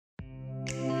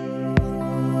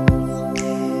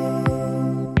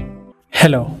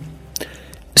Hello.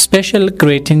 Special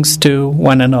greetings to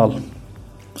one and all.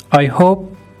 I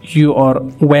hope you are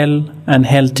well and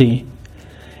healthy.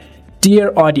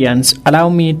 Dear audience, allow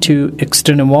me to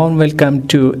extend a warm welcome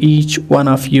to each one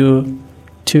of you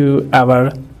to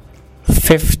our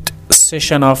fifth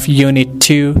session of Unit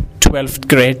 2, 12th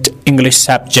grade English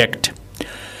subject.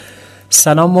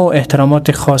 سلام و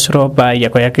احترامات خاص را به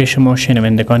یکایک شما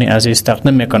شنوندگان عزیز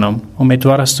تقدیم میکنم.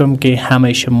 امیدوار هستم که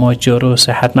همه شما جور و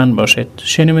صحتمند باشید.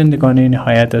 شنوندگان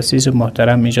نهایت عزیز و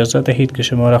محترم، اجازه دهید که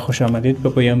شما را خوش آمدید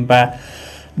بگویم به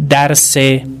درس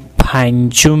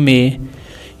پنجم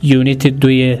یونیت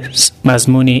 2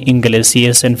 مضمون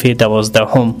انگلیسی صنف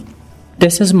 12.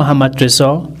 This is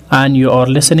Md.Reza and you are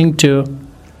listening to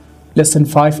lesson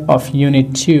 5 of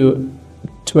Unit 2,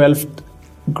 12th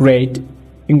grade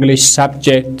English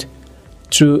subject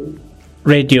through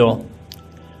radio.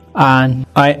 And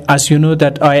as you know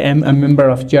that I am a member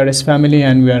of GRS family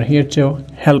and we are here to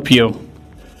help you.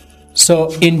 So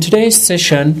in today's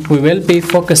session we will be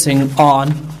focusing on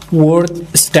word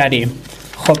study.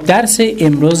 خب درس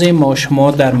امروز ما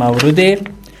شما در مورد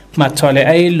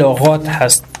مطالعه لغات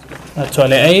هست.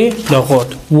 مطالعه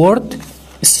لغات word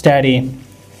study.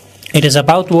 It is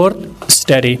about word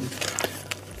study.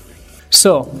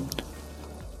 So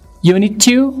Unit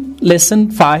 2,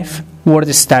 Lesson 5,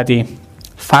 Word Study.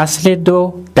 فصل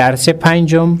 2, درس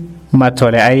پنجم،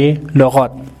 مطالعه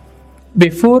لغات.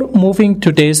 Before moving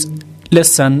to this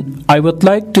lesson, I would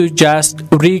like to just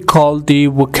recall the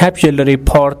vocabulary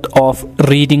part of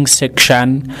reading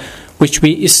section, which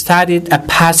we studied a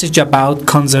passage about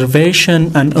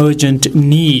conservation and urgent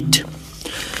need.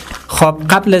 خب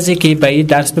قبل از اینکه به این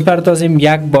درس بپردازیم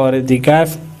یک بار دیگر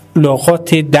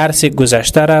لغات درس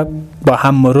گذشته را با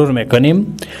هم مرور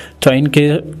میکنیم تا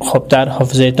اینکه خب در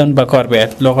حافظه‌تان به کار بیاید.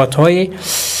 لغات های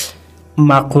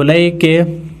مقوله‌ای که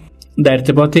در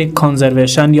ارتباط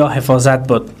conservation یا حفاظت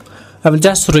بود. I will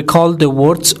just recall the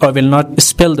words. I will not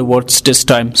spell the words this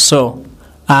time. So,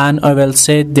 and I will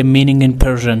say the meaning in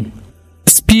Persian.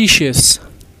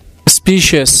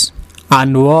 Species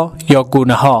انواع یا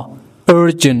گونه ها.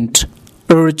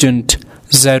 urgent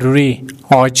ضروری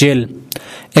عاجل.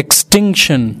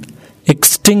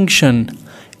 extinction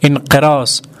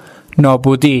انقراض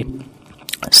نابودی.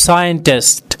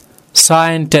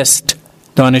 scientist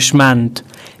دانشمند.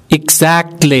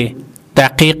 exactly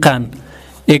دقیقاً.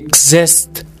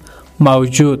 exist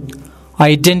موجود.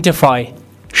 identify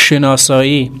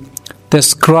شناسایی.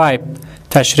 describe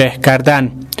تشریح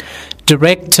کردن.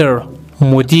 director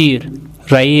مدیر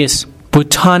رئیس.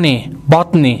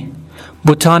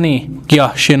 botany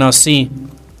گیاه شناسی.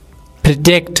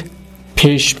 predict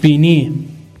پیشبینی.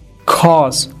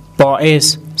 cause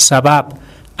باعث سبب.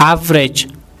 average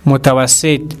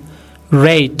متوسط.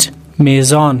 rate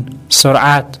میزان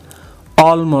سرعت.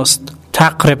 almost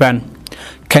تقریبا.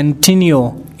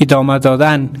 continue ادامه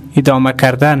دادن ادامه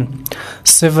کردن.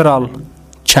 several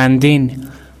چندین.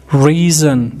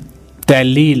 reason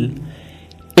دلیل.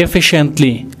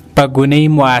 efficiently به گونه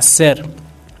مؤثر.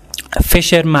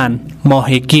 fisherman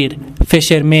ماهیگیر.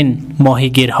 fishermen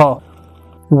ماهیگیرها.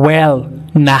 whale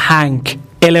نهنگ.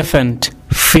 elephant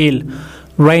فیل.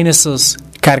 rhinoceros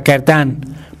کرگدن.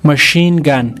 machine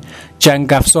gun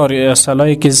جنگ افزار یا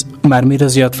سلاحی که مرمی را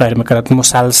زیاد فراهم می‌کند.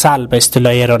 مسلسل به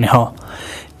اصطلاح ایرانی ها.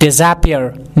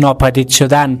 disappear ناپدید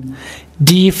شدن.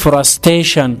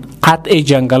 deforestation قطع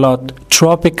جنگلات.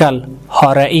 tropical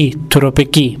حاره‌ای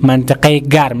تروپیکی منطقه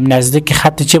گرم نزدیک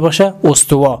خط چه باشه؟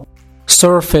 استوا.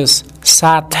 surface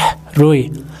سطح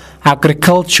روی.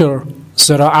 agriculture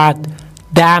زراعت.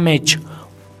 damage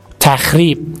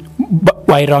تخریب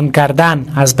ویران کردن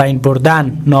از بین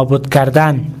بردن نابود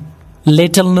کردن.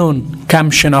 little known کم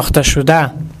شناخته شده.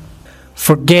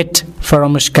 forget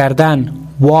فراموش کردن.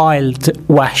 wild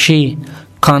وحشی.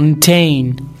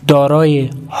 contain دارای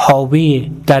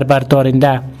حاوی در بر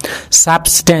دارنده.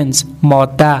 substance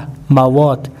ماده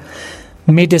مواد.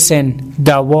 medicine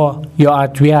دوا یا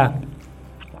ادویه.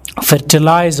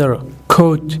 fertilizer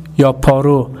کود یا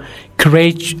پارو.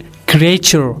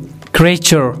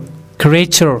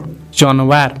 creature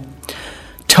جانور.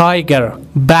 tiger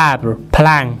ببر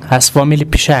پلنگ از فامیل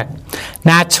پیشک.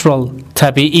 natural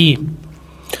طبیعی.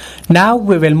 Now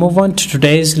we will move on to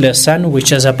today's lesson,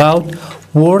 which is about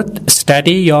word study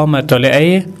یا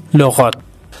مطالعه لغات.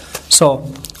 So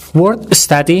word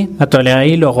study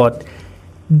مطالعه لغات.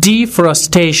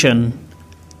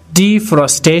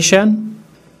 deforestation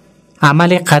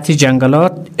عمل قطع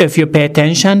جنگلات. if you pay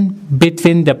attention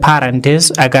between the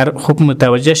parentheses اگر خوب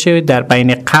متوجه شوید در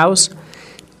بین قوس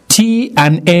T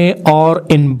and A are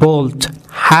in bold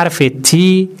حرف T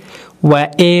و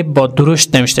A با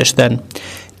درشت نوشته شدن.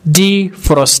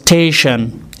 deforestation.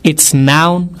 It's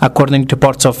noun according to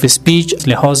parts of speech.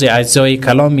 لحاظ اجزای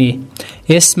کلامی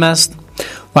اسم است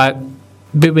و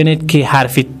ببینید که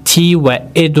حرف T و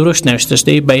A درست نوشته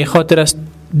شده. به این خاطر است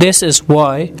this is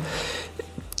why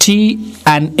T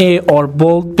and A are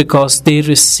bold because they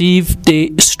receive the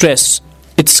stress.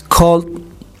 It's called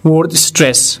word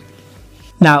stress.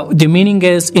 Now the meaning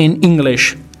is in English.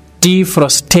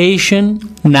 Deforestation,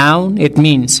 noun, it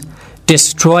means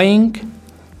destroying,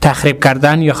 تخریب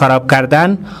کردن یا خراب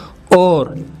کردن، or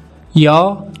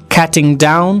یا cutting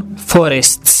down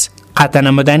forests، قطع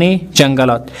نمودن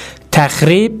جنگلات.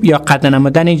 تخریب یا قطع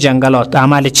نمودن جنگلات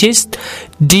عمل چیست؟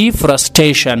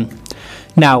 deforestation.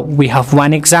 Now we have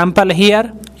one example here.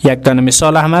 یک دانه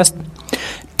مثال هم است.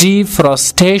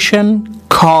 Deforestation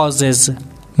causes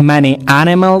many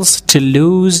animals to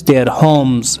lose their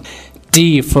homes.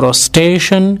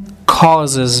 Deforestation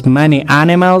causes many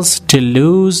animals to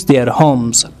lose their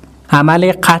homes.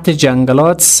 عمل قطع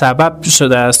جنگلات سبب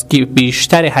شده است که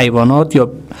بیشتر حیوانات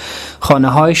یا خانه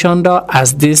هایشان را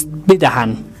از دست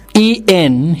بدهند.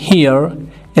 en here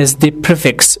is the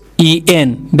prefix. en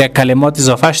در کلمات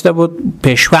اضافه شده بود،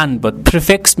 پیشوند بود.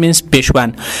 prefix means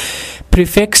پیشوند.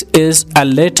 Prefix is a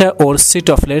letter or set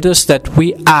of letters that we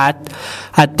add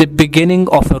at the beginning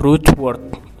of a root word.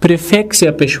 Prefix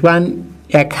یا پیشوند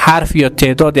یک حرف یا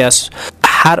تعدادی از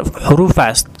حروف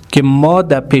است که ما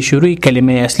در پیشروی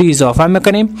کلمه اصلی اضافه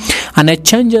میکنیم and it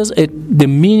changes the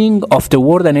meaning of the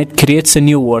word and it creates a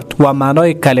new word و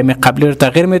معنای کلمه قبلی رو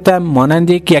تغییر میده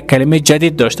مانند که یک کلمه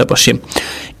جدید داشته باشیم.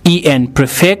 en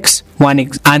prefix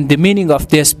and the meaning of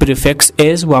this prefix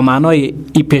is و معنای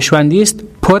ای پیشوندی است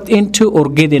put into or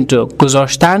get into،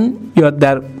 گذاشتن یا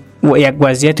در یک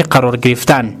وضعیت قرار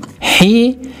گرفتن.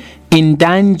 He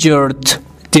endangered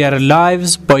their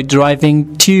lives by driving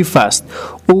too fast.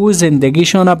 او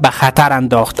زندگیشون را به خطر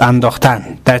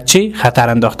انداختن. در چی؟ خطر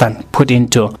انداختن. Put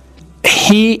into.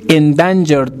 He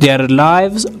endangered their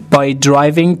lives by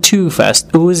driving too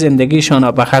fast. او زندگیشون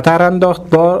را به خطر انداخت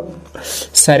با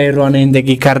سریع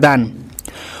رانندگی کردن.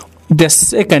 The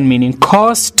second meaning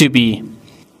cause to be،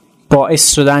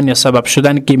 باعث شدن یا سبب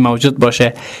شدن که موجود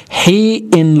باشه. He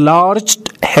enlarged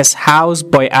his house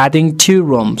by adding 2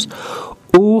 rooms.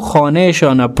 او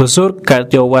خانهشان بزرگ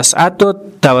کرد یا وسعت داد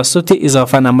توسط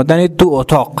اضافه نمودن 2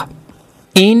 اتاق.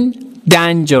 In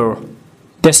danger,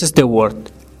 this is the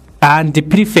word. And the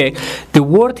prefix, the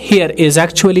word here is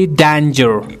actually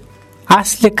danger.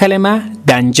 اصل کلمه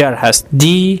danger هست.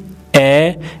 D-A-N-G-E-R,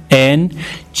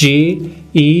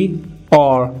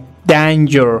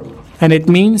 danger. And it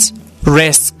means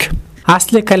risk.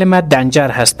 اصل کلمه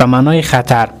danger هست به معنای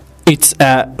خطر. It's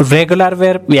a regular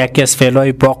verb. یکی از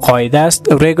فعلای با قاعده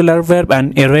است. Regular verb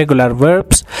and irregular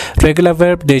verbs. Regular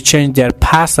verb they change their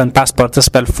past and past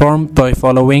participle form by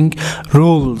following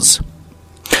rules.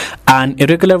 And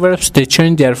irregular verbs they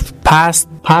change their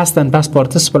past and past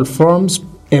participle forms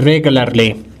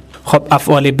irregularly. خب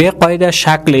افعال به قاعده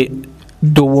شکل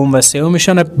دوم و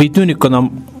سومشون بدون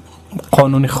کدام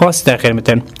قانون خاص تغییر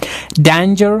میدن.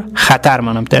 Danger خطر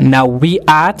معنی میدن. Now we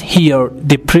add here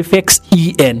the prefix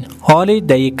en. حالی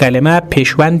در یک کلمه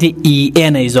پیشوند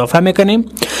en اضافه میکنیم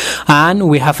and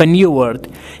we have a new word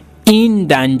in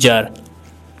danger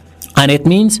and it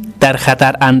means در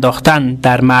خطر انداختن،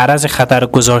 در معرض خطر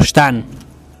گذاشتن.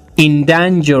 In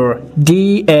danger,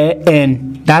 D-A-N,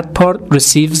 that part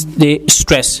receives the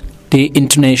stress, the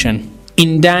intonation.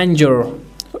 In danger,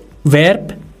 verb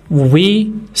we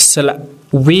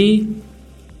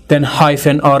then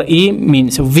hyphen re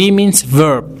means v means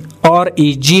verb,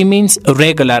 reg means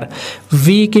regular. v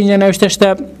که اینجا نوشته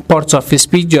شده parts of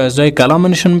speech جایزهای کلام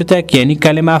نشون میده که یعنی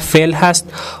کلمه فعل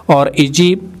هست.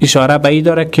 reg اشاره به این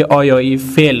داره که آیا این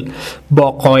فعل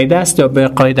با قاعده است یا به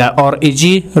قاعده.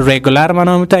 reg regular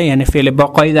معنی میده یعنی فعل با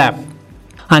قاعده.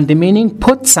 and the meaning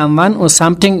put someone or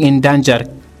something in danger،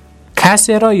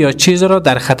 کسی را یا چیز را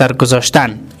در خطر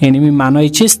گذاشتن. یعنی معنای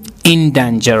چیست؟ in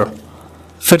danger.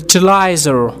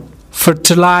 fertilizer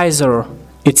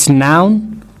it's noun.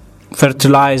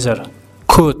 fertilizer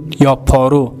کود یا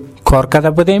پارو کار کرده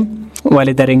بودیم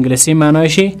ولی در انگلیسی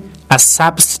معنایشی a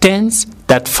substance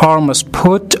that farmers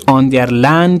put on their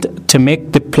land to make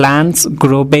the plants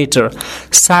grow better.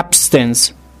 substance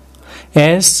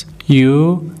S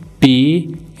U B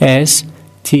S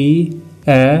T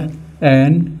A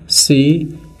N C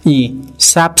E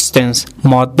substance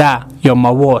ماده یا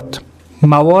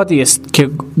موادی است که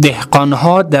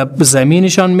دهقانها در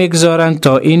زمینشان میگذارند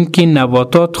تا اینکه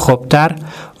نباتات خوبتر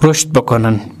رشد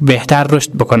بکنن، بهتر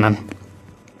رشد بکنن.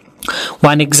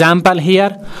 One example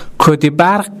here,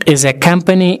 Kodibark is a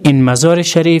company in Mazar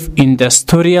Sharif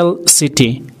Industrial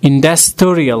City.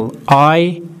 Industrial,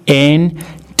 I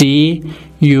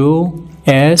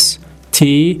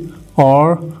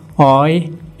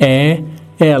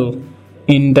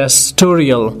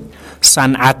Industrial.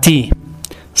 صنعتی.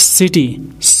 City.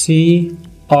 C-I-T-Y.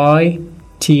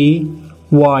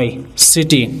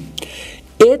 City.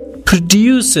 It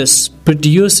produces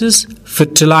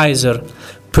fertilizer.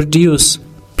 Produce.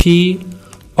 P-R-O-D-U-C-E.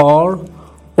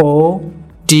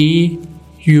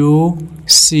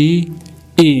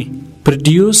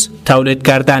 Produce. تولید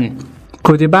کردن.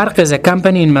 کودی برق is a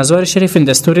company in مزار شریف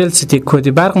Industrial City.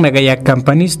 کودی برق مگه یک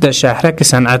کمپانی است در شهرک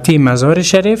صنعتی مزار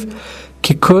شریف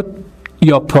که کود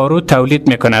یا پارو تولید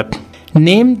میکند.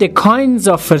 Name the kinds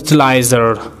of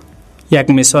fertilizer. یک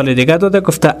مثال دیگه داده،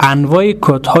 گفته انواع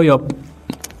کودها یا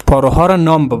پاروها را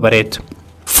نام ببرید.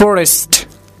 Forest.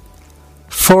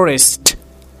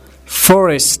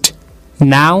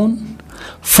 Noun.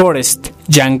 Forest.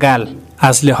 جنگل.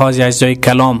 از لحاظ اجزای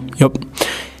کلام یا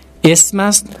اسم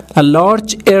است. A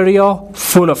large area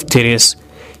full of trees.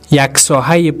 یک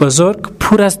ساحه بزرگ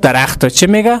پر از درخت. چه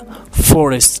میگه؟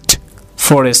 Forest.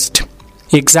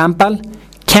 Example.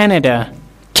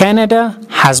 Canada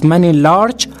has many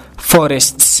large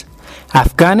forests.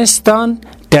 Afghanistan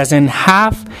doesn't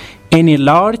have any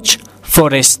large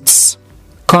forests.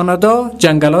 کانادا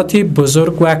جنگلات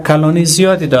بزرگ و کلانی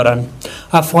زیادی دارند.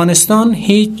 افغانستان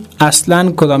هیچ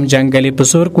اصلاً کدام جنگلی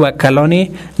بزرگ و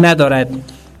کلانی ندارد.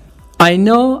 I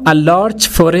know a large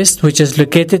forest which is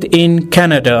located in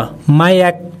Canada. ما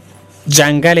یک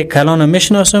جنگل کلان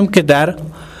میشناسم که در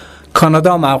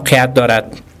کانادا موقعیت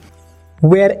دارد.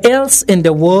 Where else in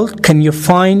the world can you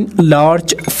find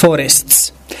large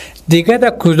forests? دیگه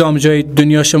در کدام جای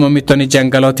دنیا شما میتونید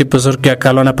جنگلات بزرگ یا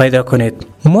کلان پیدا کنید؟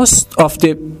 Most of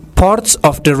the parts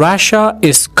of the Russia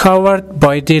is covered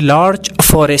by the large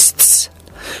forests.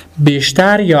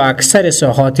 بیشتر یا اکثر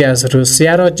ساحاتی از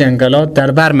روسیه را جنگلات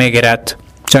در بر میگیرد.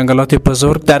 جنگلات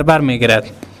بزرگ در بر میگیرد.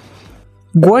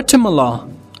 Guatemala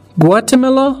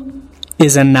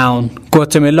is a noun.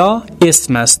 Guatemala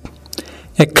اسم است.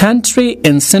 A country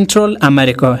in Central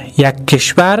America. یک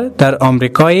کشور در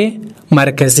آمریکای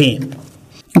مرکزی.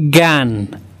 Gan.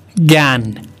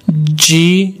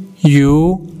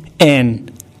 G-U-N.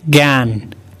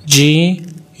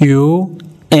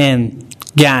 G-U-N.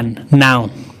 Gun. Noun.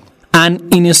 An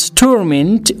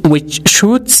instrument which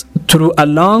shoots through a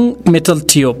long metal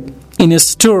tube.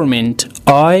 Instrument.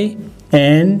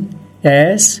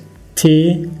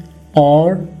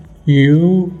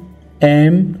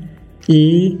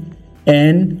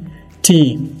 I-N-S-T-R-U-M-E-N-T.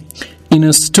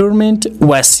 Instrument.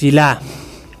 وسیله.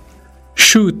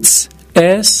 Shoots.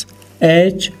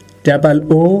 S-H-O-O-T.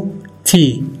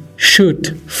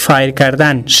 Shoot. فایر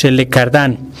کردن. شلیک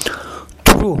کردن.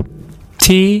 Through.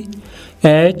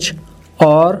 T-H-R-O-U-G-H.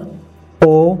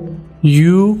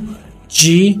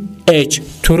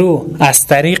 Through. از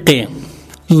طریق.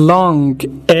 Long.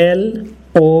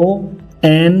 L-O-N-G.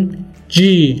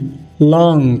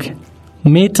 Long.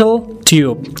 Metal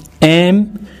tube. M-E-T-A-L.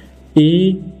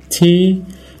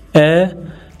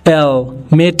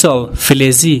 Metal.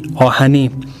 فلزی. آهنی.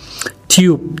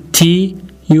 Tube.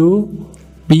 T-U-B-E.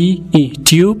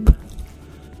 Tube.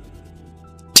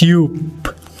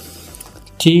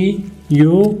 T-U-B-E.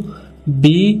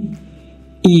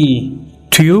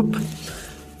 Tube.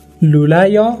 لوله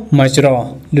یا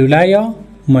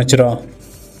مجرا.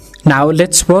 Now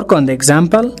let's work on the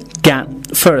example. Gun.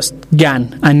 First, gun.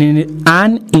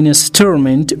 An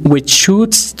instrument which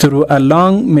shoots through a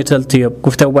long metal tube.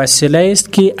 گفته وسیله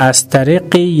است که از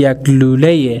طریق یک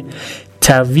لوله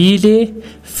طویل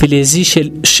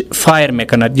فلزی فایر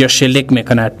میکند یا شلیک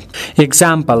میکند.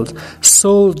 Example.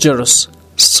 Soldiers.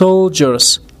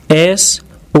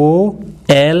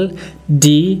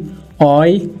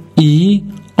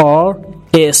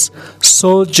 S-O-L-D-I-E-R-S.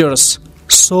 Soldiers.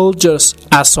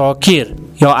 اساکیر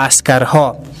یا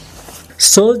عسکرها.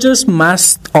 Soldiers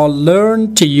must all learn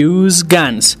to use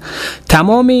guns.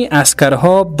 تمامی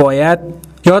عسکرها باید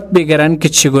یاد بگیرند که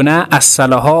چگونه از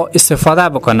سلاح‌ها استفاده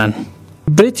بکنند.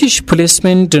 British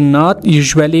policemen do not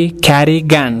usually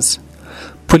carry guns.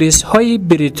 پلیس های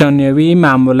بریتانیایی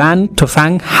معمولاً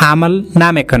تفنگ حمل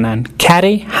نمی کنند.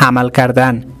 carry حمل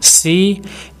کردن.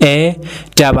 C-A-R-R-Y.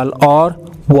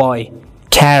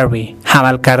 carry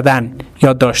حمل کردن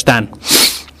یا داشتن.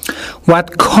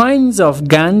 What kinds of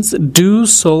guns do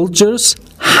soldiers,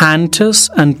 hunters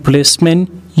and policemen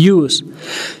use?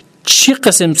 چی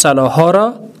قسم سلاح‌ها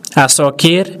را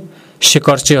عساکر،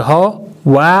 شکارچی‌ها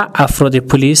و افراد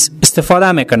پلیس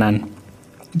استفاده میکنند؟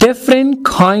 Different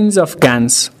kinds of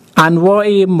guns.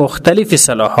 انواع مختلف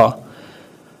سلاح‌ها.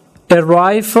 A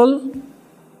rifle,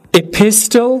 a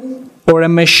pistol or a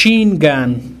machine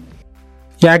gun.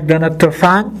 یک دانه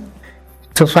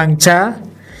تفنگچه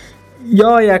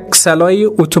یا یک سلاح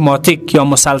اتوماتیک یا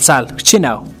مسلسل. چی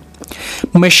نو؟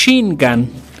 ماشین گن.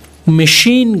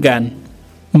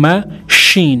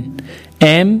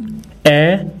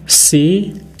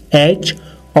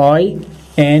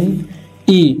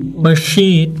 M-A-C-H-I-N-E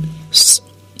machine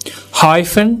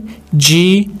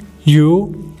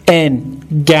 -G-U-N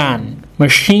gun.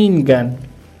 Machine gun.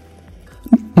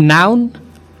 Noun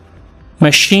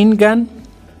machine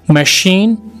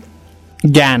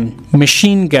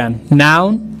gun.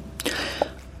 Noun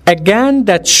a gun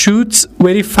that shoots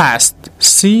very fast.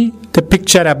 See the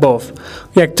picture above.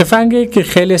 یک تفنگی که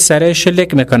خیلی سریع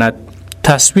شلیک میکند.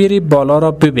 تصویری بالا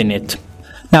را ببینید.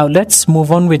 Now let's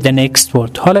move on with the next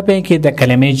word. حالا به اینکه در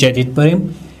کلمه جدید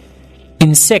بریم.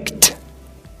 Insect.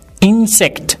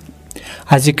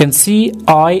 As you can see,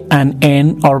 I and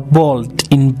N are bold.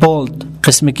 In bold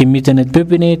قسمی که میتونید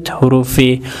ببینید حروف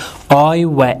I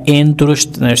و N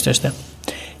درست نوشته شده.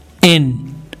 N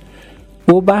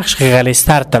او بخش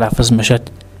غلیظ‌تر تلفظ میشد.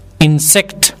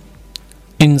 Insect.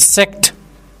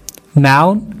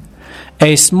 Noun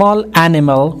a small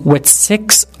animal with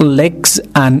 6 legs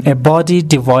and a body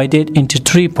divided into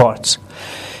 3 parts.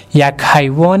 یک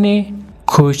حیوان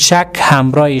کوچک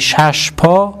همراه 6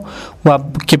 پا و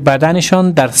که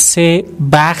بدنشان در 3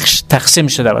 بخش تقسیم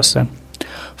شده باشند.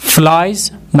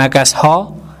 Flies مگس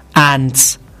ها.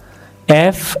 Ants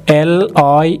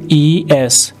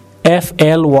F-L-I-E-S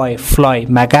F-L-Y fly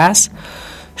مگس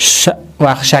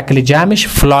و شکل جمعش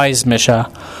flies میشه.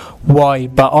 Y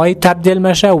با آی تبدیل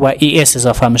میشه و ES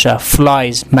اضافه میشه.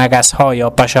 Flies مگس ها یا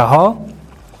پشه ها.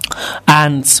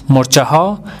 Ants مرچه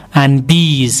ها. And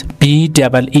bees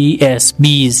B-E-E-S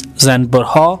bees زنبور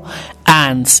ها.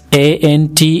 Ants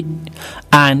A-N-T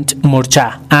and مرچه.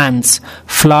 Ants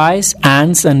flies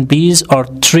ants and bees are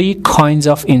 3 kinds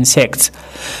of insects.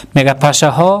 میگه پشه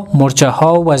ها مرچه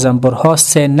ها و زنبور ها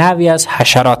 3 نوعی از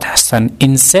حشرات هستند.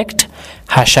 Insect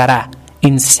حشره.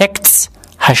 Insects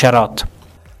حشرات.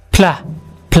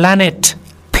 Planet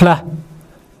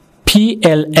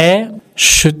P-L-A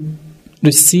should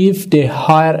receive the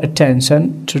higher attention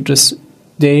to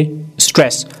the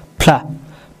stress.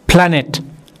 Planet.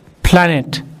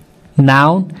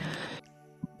 Noun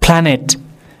planet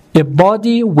a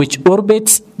body which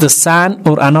orbits the sun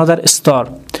or another star.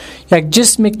 یک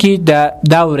جسمی که در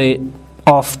دور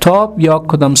آفتاب یا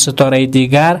کدام ستاره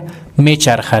دیگر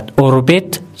میچرخد.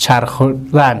 Orbit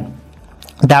چرخیدن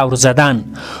دور زدن.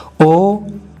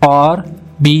 O-R-B-I-T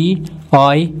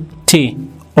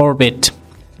orbit.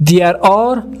 There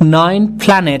are 9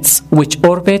 planets which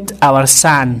orbit our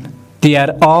sun.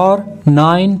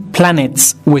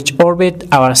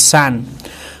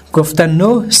 گفتن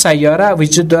 9 سیاره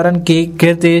وجود دارن که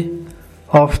گرد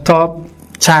آفتاب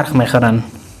چرخ میخورن.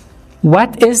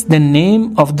 What is the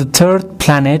name of the third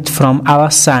planet from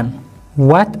our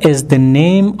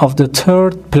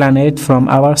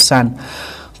sun?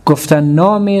 گفتن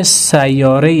نام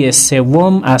سیاره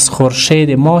سوم از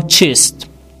خورشید ما چیست؟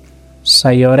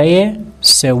 سیاره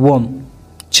سوم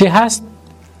چی هست؟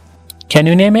 Can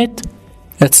you name it?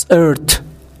 It's Earth,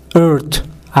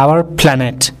 our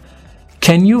planet.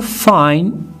 Can you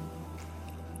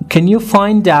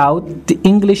find out the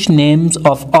English names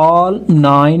of all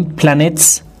 9 planets?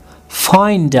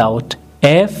 Find out.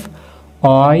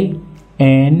 F-I-N-D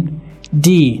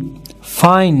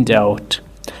Find out.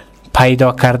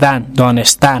 پیدا کردن،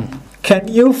 دانستن. Can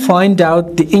you find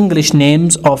out the English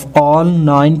names of all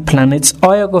 9 planets?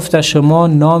 آیا گفته شما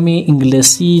نام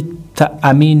انگلیسی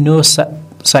امین 9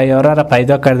 سیاره را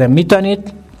پیدا کرده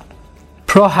میتونید؟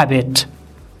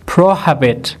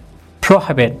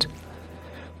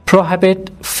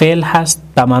 Prohibit فعل هست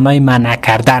به معنای منع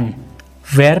کردن.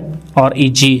 Verb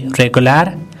R-E-G regular.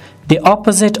 The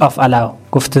opposite of allow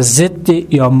گفته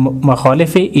ضد یا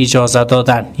مخالف اجازه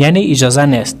دادن، یعنی اجازه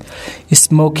نیست.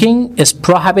 Smoking is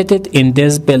prohibited in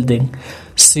this building.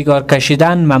 سیگار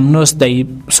کشیدن ممنوع است در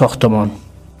این ساختمان.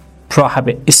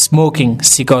 Smoking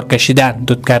سیگار کشیدن،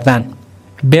 دود کردن.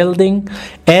 Building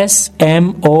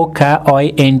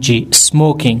S-M-O-K-I-N-G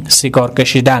Smoking سیگار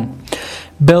کشیدن.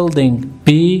 Building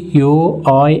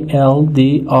B-U-I-L-D-I-N-G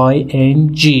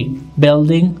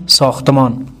Building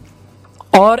ساختمان.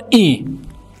 R-E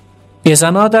is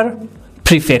another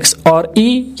prefix. R-E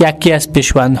یکی از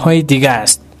پیشوندهای دیگه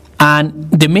است. And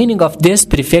the meaning of this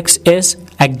prefix is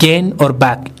again or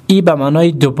back. ای به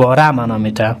معنای دوباره معنا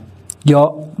میده،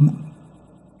 یا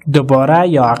دوباره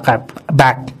یا عقب.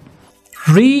 Back.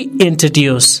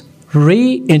 Reintroduce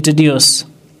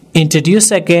Introduce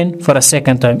again for a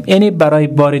second time. یعنی برای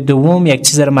بار دوم یک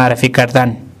چیز را معرفی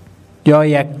کردن، یا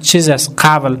یک چیز از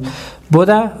قبل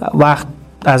بوده وقت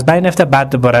از بین رفته بعد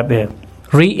دوباره به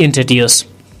reintroduce.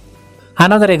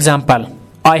 Another example.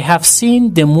 I have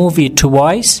seen the movie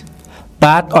twice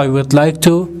but I would like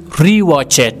to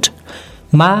rewatch it.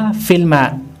 ما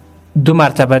فیلم 2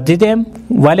 مرتبه دیدم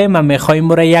ولی من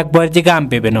میخوایم رو یک بار دیگه هم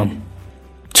ببینم.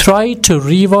 Try to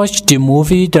rewatch the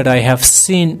movie that I have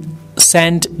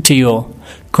sent to you.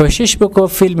 کوشش بکن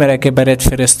فیلم را که برات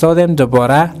فرستادم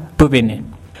دوباره ببینی.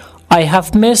 I have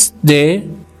missed the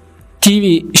TV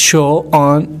show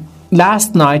on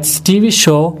last night's TV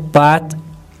show but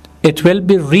it will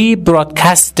be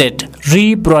rebroadcasted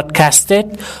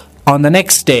on the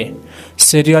next day.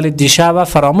 سریال دیشب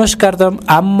فراموش کردم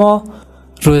اما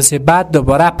روز بعد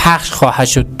دوباره پخش خواهد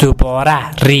شد. دوباره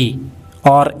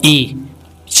R-E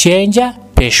چیه اینجا؟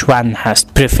 پیشوند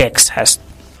هست، پریفکس هست.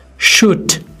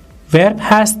 should verb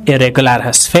هست، irregular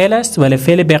هست، فعل است ولی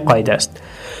فعل به قاعده است.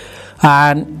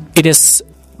 and it is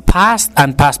past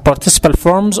and past participle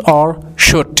forms are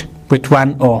should with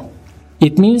one O.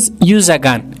 it means use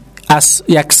again. از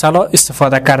یک سالا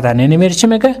استفاده کردن. یعنی میره چی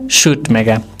میگه؟ should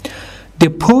میگه. the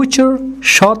poacher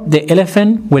shot the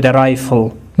elephant with a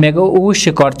rifle. میگه او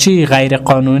شکارچی غیر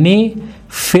قانونی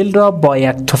فیل را با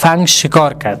یک تفنگ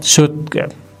شکار کرد.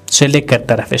 شلیک کرد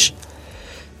طرفش.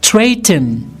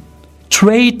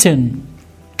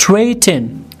 threaten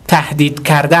تهدید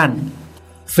کردن.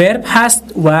 verb هست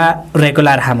و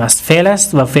regular هم است. فعل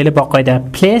است و فعل با قاعده.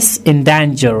 place in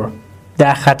danger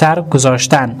در خطر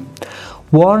گذاشتن.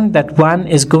 warn that one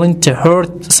is going to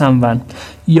hurt someone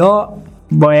یا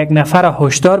با یک نفر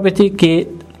هشدار بدی که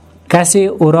کسی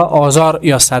او را آزار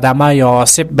یا صدمه یا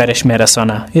آسیب برش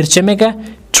میرسانه. این چه میگه؟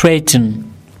 threaten.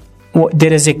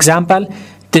 There is example.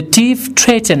 The thief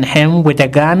threatened him with a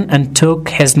gun and took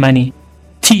his money.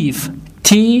 Thief.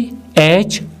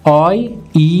 T-H-I-E-F.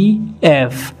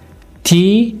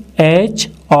 T-H-I-E-F.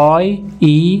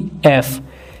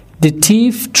 The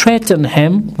thief threatened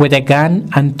him with a gun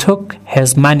and took his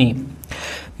money.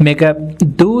 میگه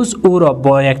دوز او را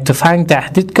با یک تفنگ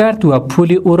تهدید کرد و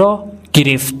پول او را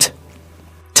گرفت.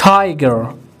 Tiger.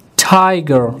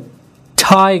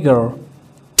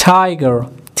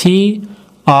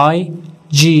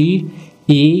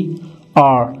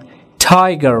 T-I-G-E-R.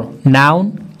 Tiger. Noun.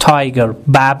 Tiger.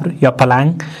 ببر یا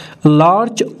پلنگ.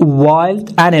 Large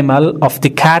wild animal of the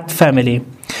cat family.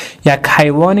 یک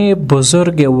حیوان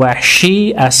بزرگ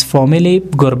وحشی از فامیل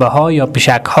گربه ها یا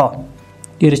پشک ها.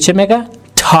 این چه میگه؟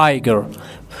 Tiger.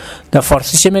 در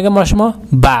فارسی چه میگه ما شما؟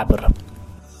 ببر.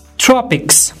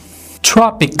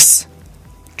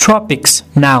 Tropics.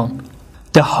 Noun.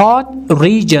 The hot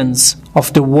regions of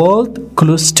the world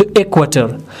close to equator.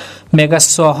 میگه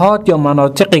ساحات یا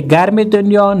مناطق گرم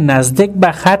دنیا نزدیک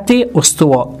به خط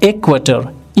استوا. Equator.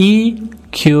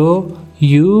 E-Q-U-A-T-O-R.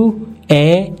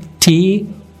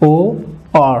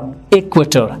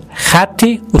 Equator. خط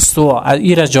استوا. از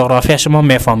این جغرافیا شما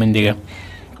میفهمین دیگه.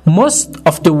 Most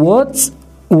of the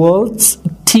world's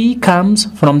tea comes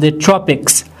from the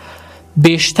tropics.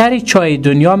 بیشتری چای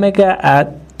دنیا میگه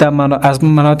از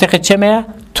مناطق چه میگه؟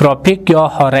 تروپیک یا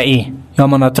حاره‌ای یا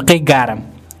مناطق گرم.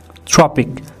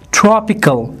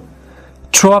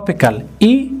 tropical.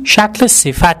 این شکل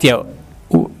صفت یا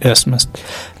اسم است.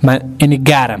 یعنی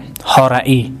گرم،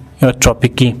 حاره‌ای یا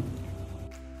تروپیکی.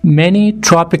 Many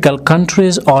tropical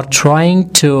countries are trying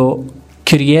to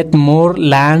create more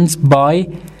lands by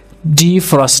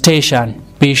deforestation.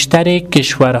 بیشتر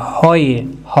کشورهای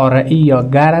حاره‌ای یا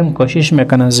گرم کوشش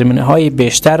میکنن زمینهای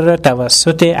بیشتر را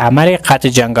توسط عمل قطع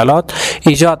جنگلات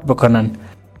ایجاد بکنن.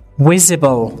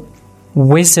 visible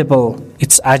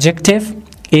it's adjective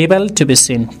able to be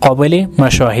seen قابل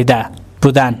مشاهده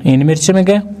بودن. این میشه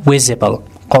میگه visible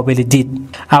قابل دید.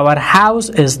 Our house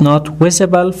is not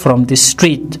visible from the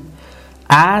street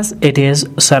as it is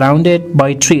surrounded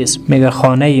by trees. میگه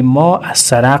خانه ما از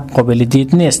سرک قابل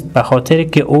دید نیست به خاطر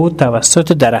که او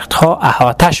توسط درختها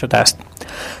احاطه شده است.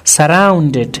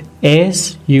 surrounded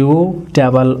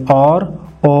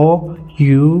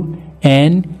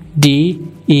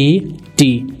S-U-R-R-O-U-N-D-E-D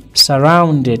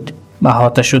surrounded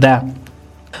احاطه شده.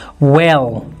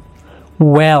 well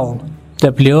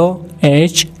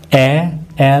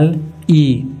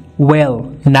W-H-A-L-E well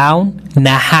noun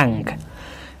نهنگ.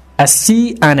 A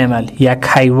sea animal یک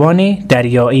حیوان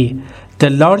دریایی. The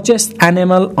largest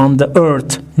animal on the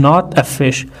earth not a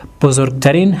fish.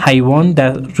 بزرگترین حیوان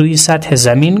در روی سطح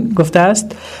زمین گفته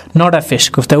است not a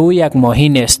fish. گفته او یک ماهی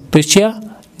نیست. بچه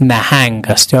نهنگ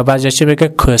است یا بعضی چه بگه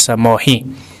کوسه ماهی.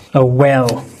 A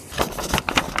whale.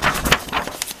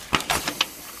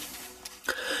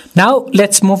 Now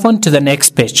let's move on to the next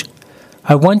page.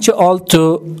 I want you all to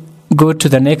go to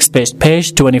the next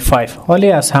page 25.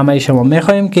 حالی از همه شما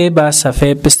میخوایم که به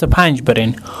صفحه 25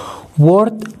 برین.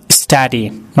 word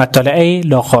study مطالعه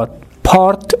لغات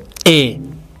part A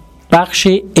بخش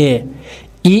A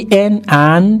en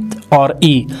and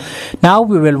re. Now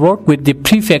we will work with the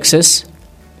prefixes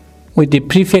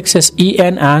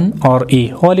en and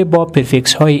re. حالی با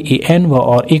prefix های en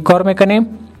و re کار میکنیم.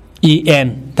 en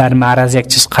در معرض یک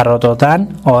چیز قرار دادن،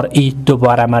 re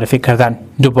دوباره معرفی کردن.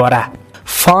 دوباره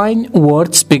find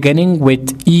words beginning with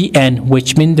en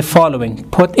which mean the following.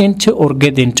 put into or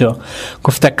get into.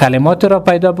 گفته کلمات را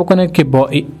پیدا بکنید که با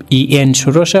en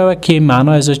شروع شود که معنی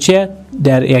از چیه؟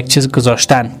 در یک چیز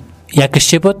گذاشتن. یکیش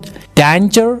چی بود؟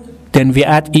 danger then we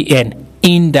add en.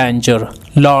 in danger.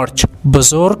 large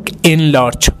بزرگ. in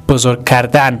large بزرگ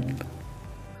کردن.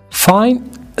 find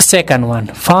second one.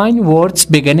 find words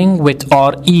beginning with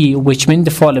re which mean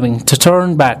the following. to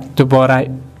turn back دوباره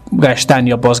گشتن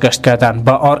یا بازگشت کردن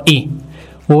با re.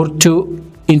 or to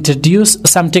introduce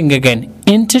something again.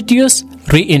 introduce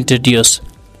reintroduce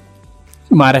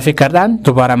معرفی کردن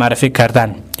دوباره معرفی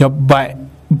کردن یا با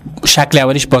شکل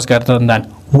اولیش بازگرداندن.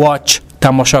 watch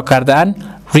تماشا کردن.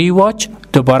 rewatch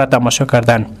دوباره تماشا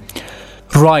کردن.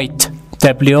 write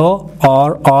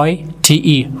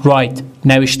w-r-i-t-e write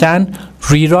نوشتن.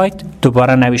 rewrite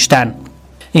دوباره نوشتن.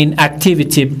 in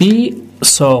activity B,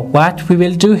 so what we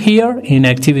will do here in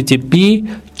activity B,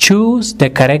 choose the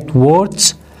correct words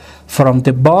from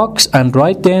the box and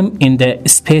write them in the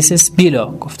spaces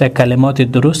below. گفته کلمات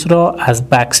درست را از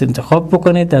باکس انتخاب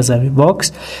بکنید از این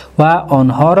باکس و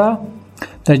آنها را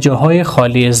در جاهای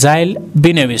خالی ذیل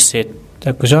بنویسید.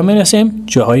 در کجا می‌نویسیم؟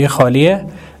 جاهای خالی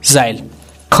ذیل.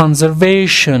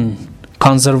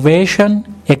 conservation,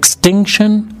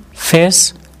 extinction,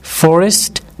 face,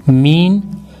 forest, mean,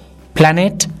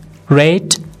 planet,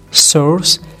 rate,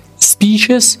 source,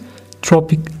 species,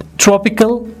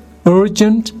 tropical,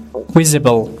 urgent,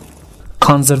 visible.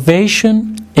 conservation,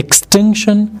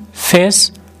 extinction, face,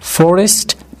 forest,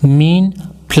 mean,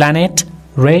 planet,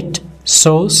 rate,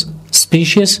 source,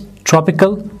 species,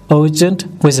 tropical, urgent,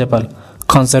 visible.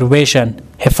 conservation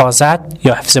حفاظت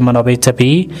یا حفظ منابع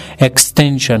طبیعی.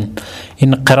 extinction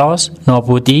انقراض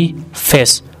نابودی.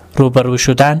 face روبرو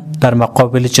شدن در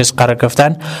مقابل چیز قرار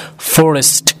گرفتن.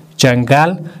 forest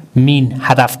جنگل. mean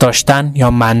هدف داشتن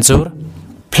یا منظور.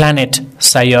 planet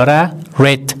سیاره.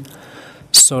 rate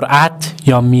سرعت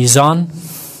یا میزان.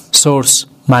 source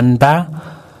منبع.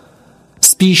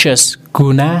 species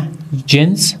گونه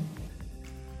جنس.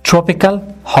 tropical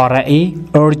حاره‌ای.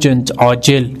 urgent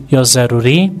عاجل یا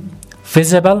ضروری.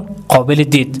 visible قابل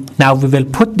دید. Now we will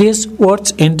put these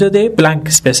words into the blank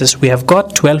spaces. We have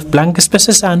got 12 blank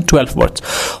spaces and 12 words.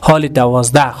 حالی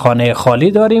 12 خانه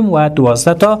خالی داریم و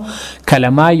 12 تا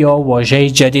کلمه یا واژه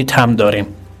جدید هم داریم.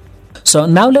 So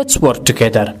now let's work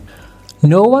together.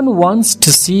 No one wants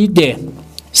to see the.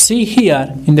 See here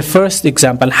in the first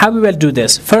example how we will do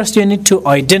this. First you need to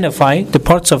identify the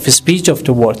parts of speech of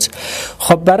the words.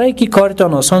 خب برای که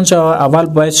کارتان آسان شد اول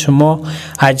باید شما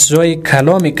اجزای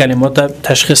کلام کلمات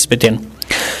تشخیص بدین.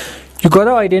 You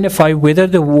gotta identify whether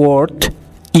the word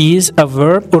is a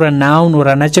verb or a noun or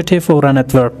an adjective or an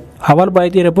adverb. اول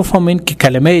باید این رو بفهمین که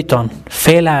کلمه ایتان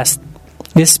فعل است،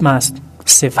 اسم است،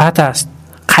 صفت است،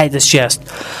 قیدش چی است.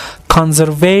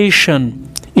 Conservation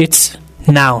it's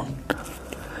noun.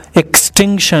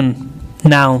 Extinction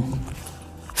noun.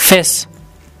 Face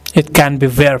it can be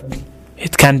verb,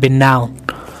 it can be noun.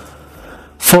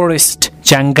 Forest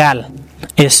جنگل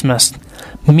اسم است.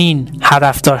 mean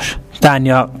هدف داشتن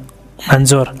یا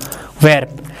منظور verb.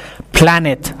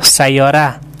 planet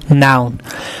سیاره noun.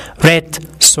 rate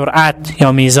سرعت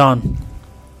یا میزان.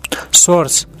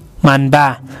 source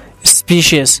منبع.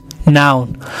 species noun.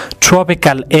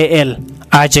 tropical al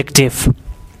adjective.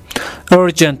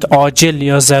 urgent عاجل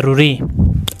یا ضروری.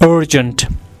 urgent.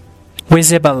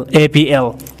 visible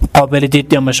abl قابل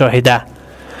دید یا مشاهده.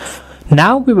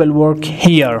 Now we will work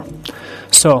here.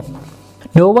 So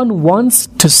no one wants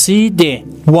to see the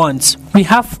wants. We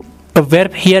have a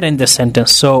verb here in the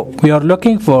sentence. So we are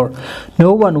looking for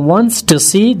no one wants to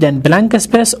see then blank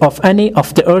space of any of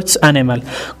the earth's animal.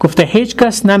 گفته هیچ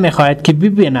کس نمیخواهد که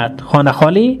ببیند خانه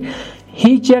خالی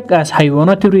هیچ یک از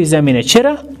حیوانات روی زمینه.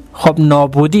 چرا؟ خب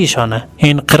نابودیشانه،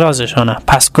 انقراضشانه.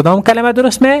 پس کدام کلمه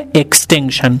درست میه؟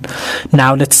 extinction.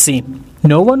 Now let's see.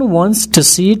 No one wants to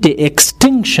see the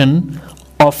extinction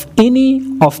of any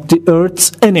of the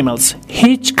earth's animals.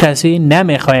 هیچ کسی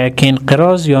نمیخواهد که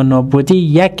انقراض یا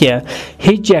نابودی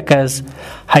هیچ یک از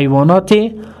حیوانات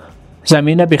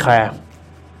زمینه بخواهد.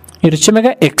 این چی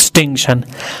میگه؟ extinction.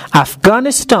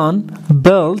 Afghanistan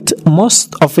built most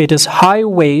of its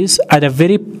highways at a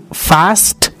very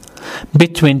fast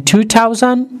between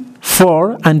 2000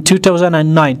 2004 and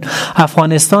 2009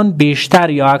 افغانستان بیشتر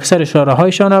یا اکثر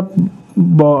شاهراهایشان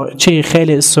با چه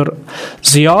خیلی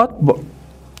زیاد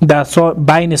در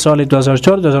بین سال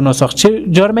 2004 و 2009 ساخت. چه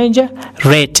جرمه اینجا؟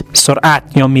 ریت، سرعت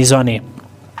یا میزانی.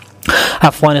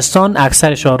 افغانستان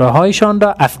اکثر شاهراهایشان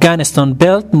را Afghanistan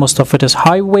built most of its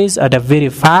highways at a very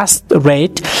fast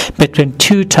rate between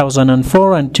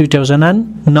 2004 and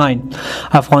 2009.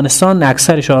 افغانستان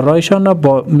اکثر شاهراهایشان را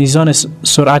با میزان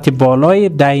سرعت بالای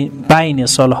بین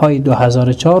سالهای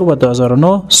 2004 و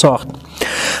 2009 ساخت.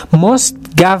 Most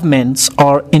governments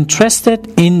are interested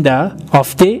in the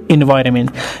environment.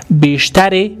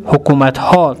 بیشتر حکومت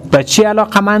ها به چی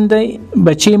علاقمنده؟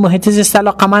 به چی محیط زیست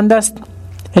علاقمند است؟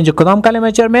 اینجا کدام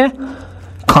کلمه جرمه؟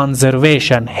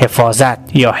 conservation،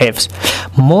 حفاظت یا حفظ.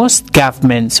 Most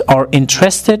governments are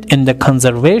interested in the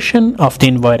conservation of the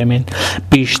environment.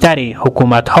 بیشتری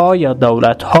حکومت ها یا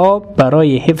دولت ها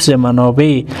برای حفظ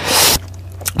منابع،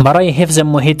 برای حفظ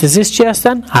محیط زیست چی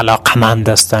هستند؟ علاقمند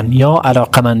هستند یا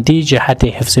علاقمندی جهت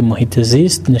حفظ محیط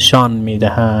زیست نشان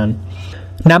میدهند.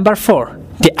 Number 4.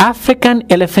 The African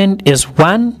elephant is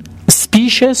one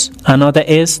species, another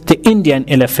is the Indian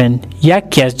elephant.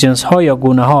 یکی از جنس ها یا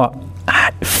گونه ها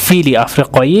فیل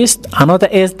افریقایی است. Another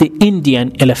is the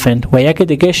Indian elephant و یکی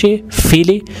دیگه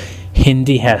فیل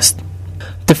هندی هست.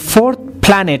 The fourth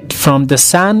planet from the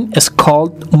sun is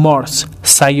called Mars.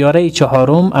 سیاره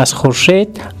چهارم از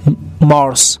خورشید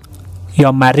مارس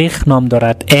یا مریخ نام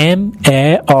دارد.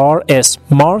 M-A-R-S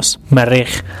Mars،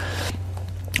 مریخ.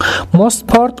 Most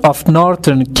part of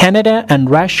northern Canada and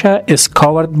Russia is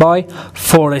covered by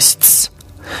forests.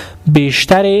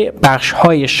 بیشتر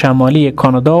بخش‌های شمالی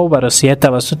کانادا و روسیه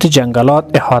توسط جنگلات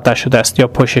احاطه شده است یا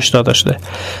پوشش داده شده.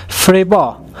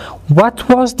 فریبا: What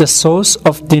was the source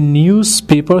of the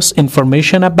newspaper's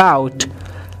information about?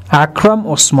 اکرم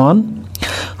عثمان: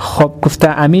 خب گفته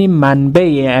امی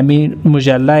منبع امی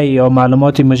مجله یا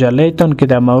معلومات مجله تون که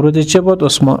در مورد چه بود؟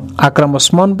 اکرم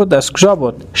عثمان بود. از کجا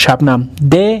بود؟ شبنم.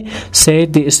 They say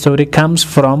the story comes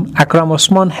from اکرم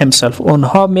عثمان himself.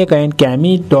 اونها میگویند که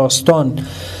امی داستان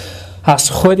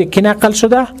از خود کی نقل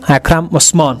شده؟ اکرم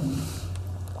عثمان.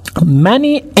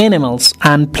 Many animals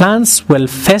and plants will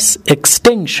face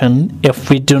extinction if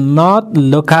we do not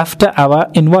look after our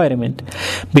environment.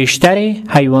 بیشتری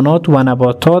حیوانات و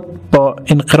نباتات با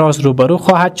انقراض روبرو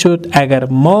خواهد شد اگر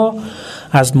ما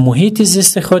از محیط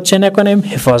زیست خود چه نکنیم؟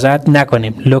 حفاظت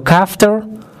نکنیم. Look after،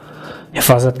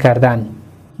 حفاظت کردن.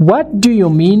 What do you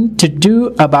mean to do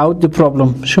about the problem؟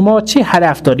 شما چه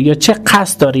هدف داری یا چه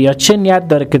قصد داری یا چه نیت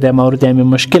داری که در مورد این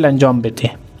مشکل انجام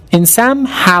بده؟ In some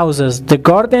houses, the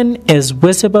garden is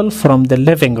visible from the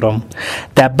living room.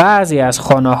 در بعضی از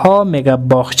خانه ها میگه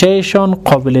باغچه‌شان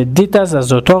قابل دید است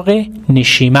از اتاق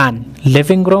نشیمن.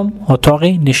 Living room، اتاق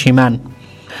نشیمن.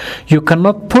 You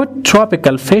cannot put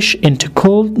tropical fish into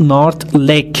cold north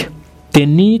lake. They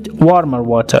need warmer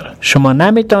water. شما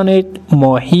نمیتونید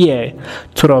ماهی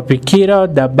تروپیکی را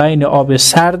در بین آب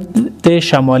سرد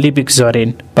شمالی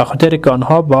بگذارین به خاطر که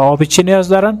آنها با آب چی نیاز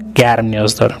دارن؟ گرم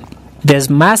نیاز دارن. This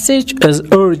message is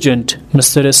urgent.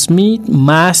 Mr. Smith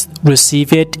must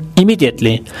receive it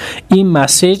immediately. این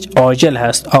مسیج عاجل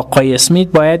هست. آقای اسمیت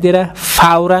باید را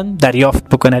فوراً دریافت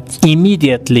بکند.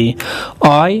 Immediately.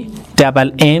 I-M-E-D-I-A-T-E-L-Y.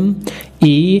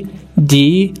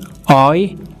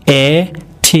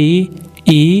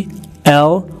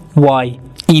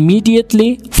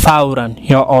 Immediately، فوراً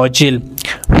یا عاجل.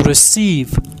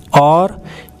 Receive،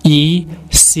 R-E-C-E-I-V-E.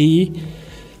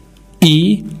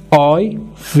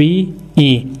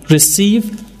 Receive،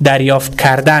 دریافت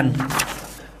کردن.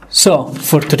 So,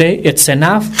 for today it's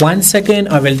enough. Once again,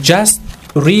 I will just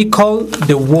recall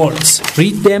the words.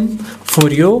 Read them for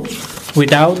you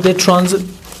without the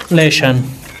translation.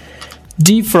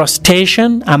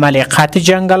 Deforestation، عمل قطع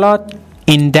جنگلات.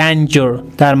 In danger،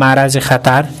 در معرض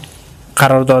خطر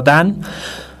قرار دادن.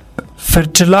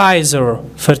 Fertilizer،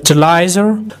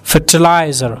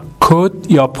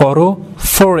 کود یا پارو.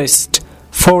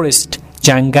 Forest،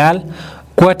 جنگل.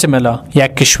 گواتمالا،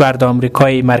 یک کشور در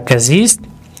آمریکای مرکزی است.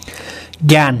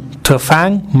 گن،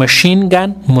 تفنگ. ماشین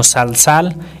گن، مسلسل.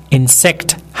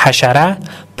 insect، حشره.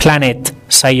 planet،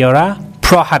 سیاره.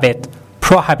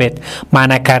 prohibit،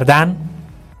 منع کردن.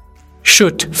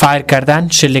 shoot، فایر کردن،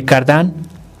 شلیک کردن.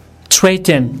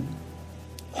 threaten،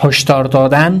 هشدار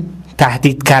دادن،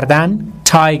 تهدید کردن.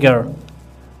 tiger،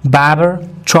 ببر.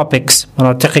 tropics،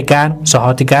 مناطق گرم،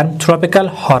 ساحات گرم. tropical،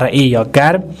 حاره‌ای یا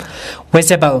گرم.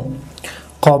 visible،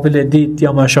 قابل دید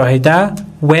یا مشاهده.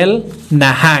 well،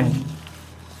 نهنگ.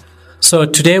 So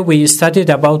today we studied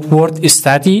about word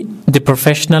study, the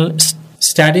professional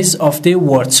studies of the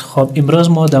words. خب امروز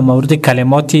ما در مورد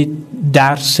کلمات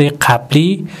درس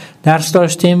قبلی درس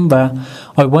داشتیم و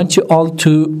I want you all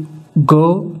to go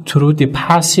through the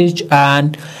passage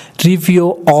and review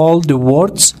all the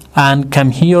words and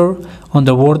come here on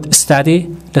the word study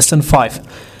lesson 5.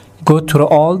 Go through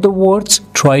all the words,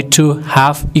 try to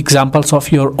have examples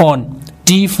of your own.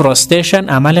 Deforestation,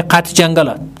 عمل قطع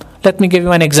جنگلات. Let me give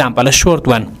you an example, a short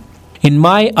one. In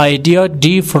my idea,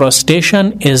 deforestation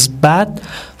is bad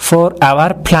for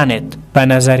our planet. به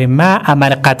نظر ما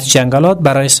عمل قطع جنگلات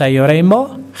برای سیاره ما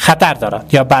خطر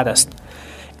دارد یا بد است.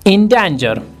 In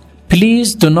danger.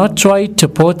 Please do not try to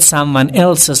put someone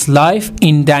else's life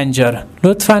in danger.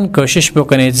 لطفاً کوشش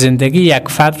بکنید زندگی یک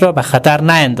فرد را به خطر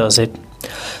نیندازید.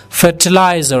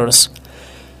 Fertilizers.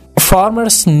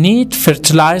 Farmers need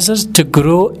fertilizers to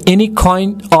grow any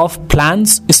kind of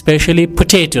plants, especially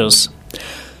potatoes.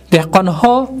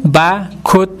 دهقانها به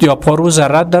کود یا پارو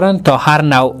ضرورت دارند تا هر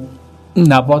نوع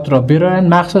نبات را بیارن،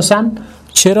 مخصوصاً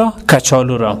چرا؟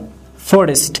 کچالو را.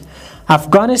 Forest.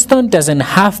 Afghanistan doesn't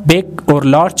have big or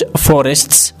large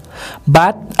forests,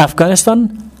 but Afghanistan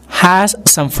has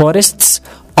some forests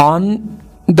on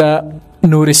the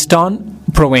Nuristan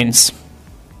province.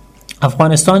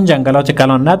 افغانستان جنگلات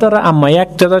کلان نداره اما یک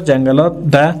تعداد جنگلات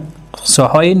در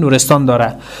ساحای نورستان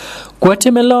داره.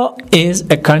 Guatemala is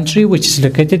a country which is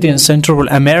located in Central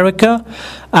America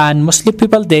and mostly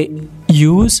people they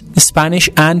use Spanish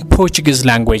and Portuguese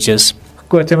languages.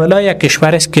 گواتمالا یک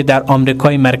کشور است که در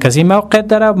آمریکای مرکزی موقع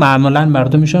داره و معمولا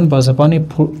مردمشون با زبان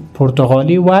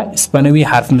پرتغالی و اسپانیایی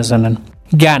حرف میزنن.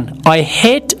 Gun. I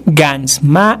hate guns.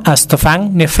 من از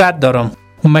تفنگ نفرت دارم.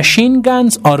 Machine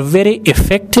guns are very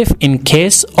effective in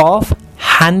case of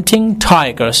hunting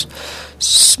tigers.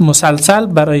 مسلسل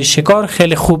برای شکار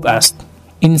خیلی خوب است.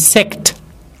 Insect.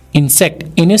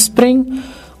 In spring,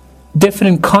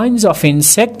 different kinds of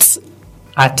insects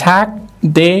attack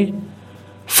the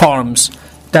farms.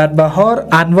 در بهار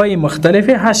انواع مختلف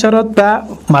حشرات به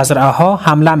مزرعه ها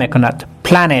حمله میکند.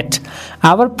 Planet.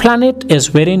 Our planet is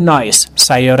very nice.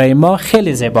 سیاره ما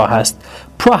خیلی زیبا است.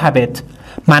 Prohibit.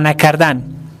 منع کردن.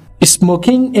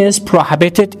 Smoking is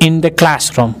prohibited in the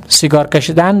classroom. سیگار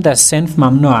کشیدن در صنف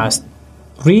ممنوع است.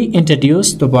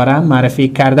 Reintroduce. دوباره معرفی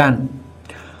کردن.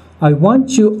 I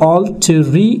want you all to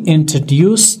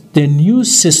reintroduce the new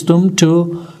system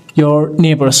to your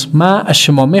neighbors. ما از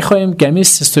شما میخواهیم که این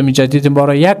سیستم جدید ما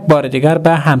را یک بار دیگر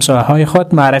به همسایه‌های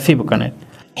خود معرفی بکنید.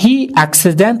 He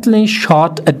accidentally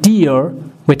shot a deer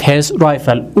with his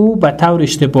rifle. او به طور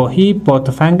اشتباهی با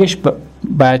تفنگش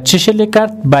به چشلی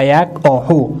کرد به یک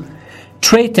آهو.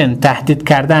 Threaten. تهدید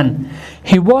کردن.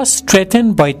 He was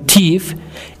threatened by thief.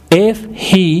 If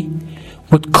he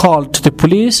would call to the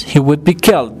police, he would be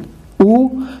killed.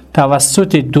 او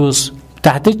توسط دوست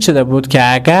تهدید شده بود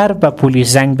که اگر به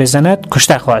پلیس زنگ بزند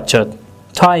کشته خواهد شد.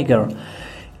 Tiger.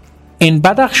 In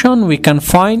Badakhshan we can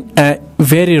find a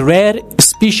very rare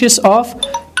species of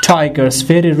tigers.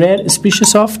 Very rare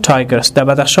species of tigers. در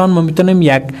بدخشان ما میتونیم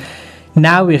یک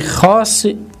نوع خاص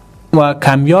و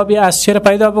کمیابی از چه را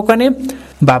پیدا بکنیم؟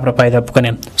 ببر را پیدا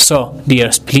بکنیم. So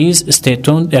dears, please stay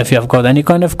tuned. If you have got any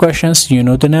kind of questions, you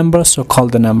know the numbers, so call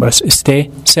the numbers. Stay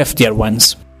safe, dear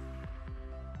ones.